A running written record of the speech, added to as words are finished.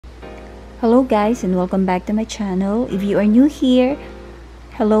Hello guys, and welcome back to my channel. If you are new here,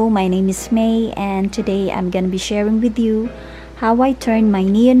 hello, my name is May, and today I'm gonna be sharing with you how I turned my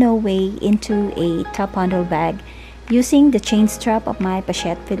Neo No Way into a top handle bag using the chain strap of my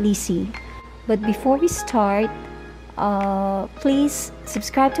Pochette Felicie. But before we start, please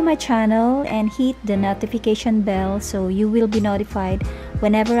subscribe to my channel and hit the notification bell so you will be notified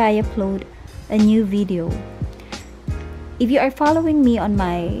whenever I upload a new video. If you are following me on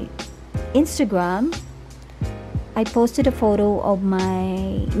my Instagram, I posted a photo of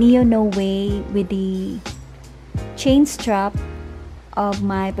my Neo No Way with the chain strap of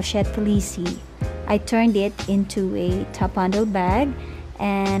my Pochette Felicie. I turned it into a top handle bag,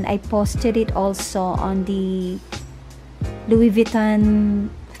 and I posted it also on the Louis Vuitton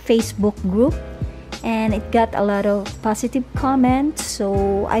Facebook group, and it got a lot of positive comments,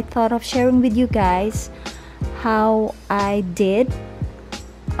 so I thought of sharing with you guys how I did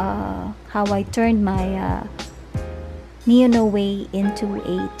how I turned my Neo No Way into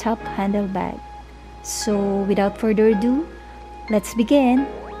a top handle bag. So without further ado, let's begin.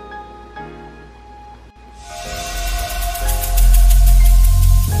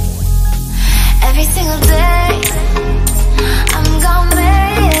 Every single day I'm gonna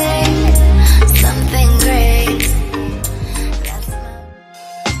make something great.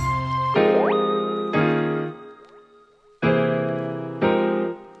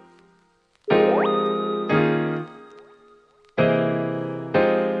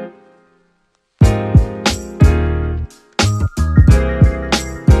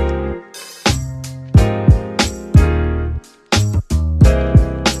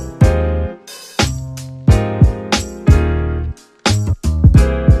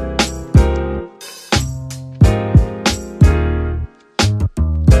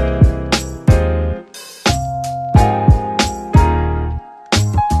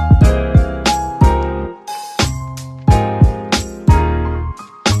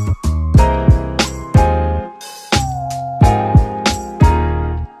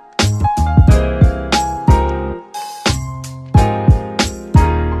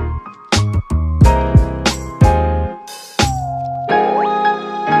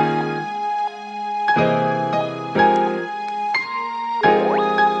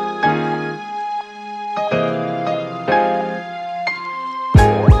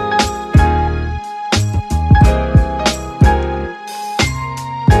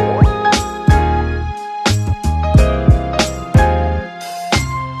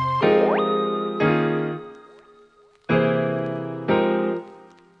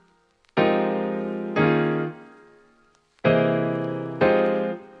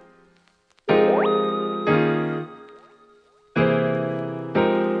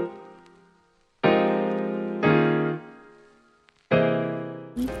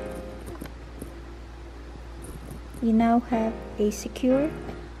 You now have a secure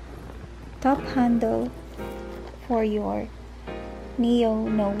top handle for your Neo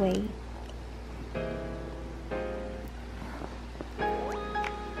No Way.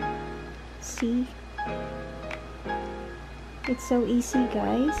 See? It's so easy,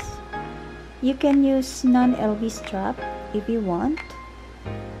 guys. You can use non-LV strap if you want.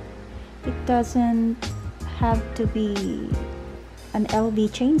 It doesn't have to be an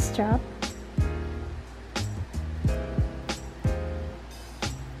LV chain strap.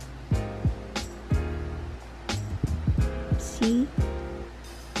 See?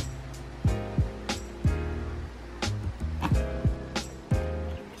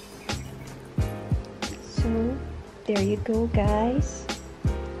 So there you go, guys.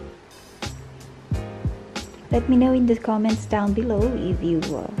 Let me know in the comments down below if you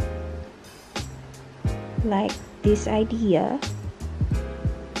like this idea.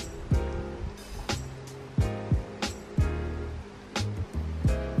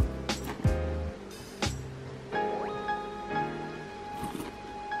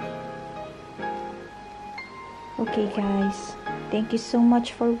 Okay guys, thank you so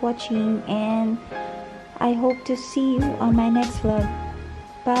much for watching, and I hope to see you on my next vlog.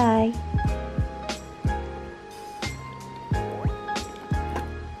 Bye!